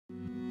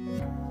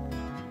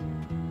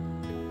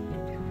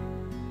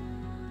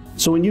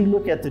So when you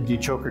look at the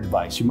Dechoker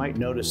device, you might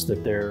notice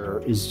that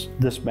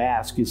this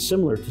mask is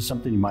similar to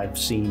something you might have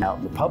seen out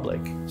in the public,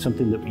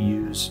 something that we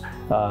use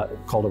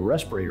called a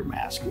respirator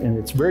mask. And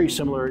it's very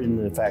similar in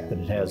the fact that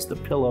it has the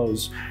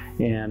pillows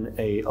and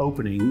an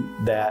opening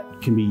that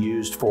can be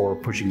used for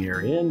pushing air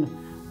in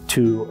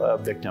to a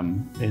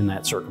victim in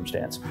that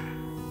circumstance.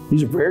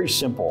 These are very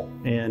simple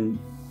and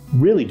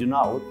really do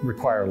not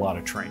require a lot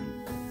of training.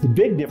 The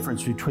big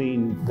difference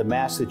between the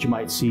mask that you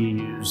might see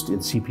used in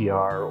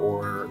CPR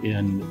or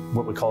in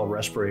what we call a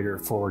respirator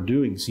for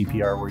doing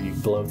CPR where you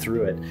blow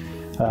through it,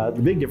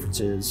 the big difference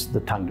is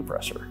the tongue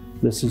depressor.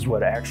 This is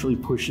what actually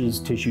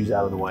pushes tissues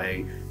out of the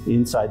way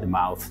inside the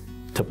mouth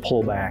to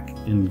pull back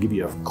and give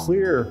you a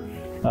clear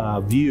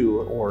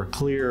view or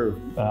clear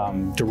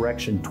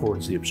direction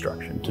towards the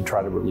obstruction to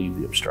try to relieve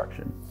the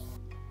obstruction.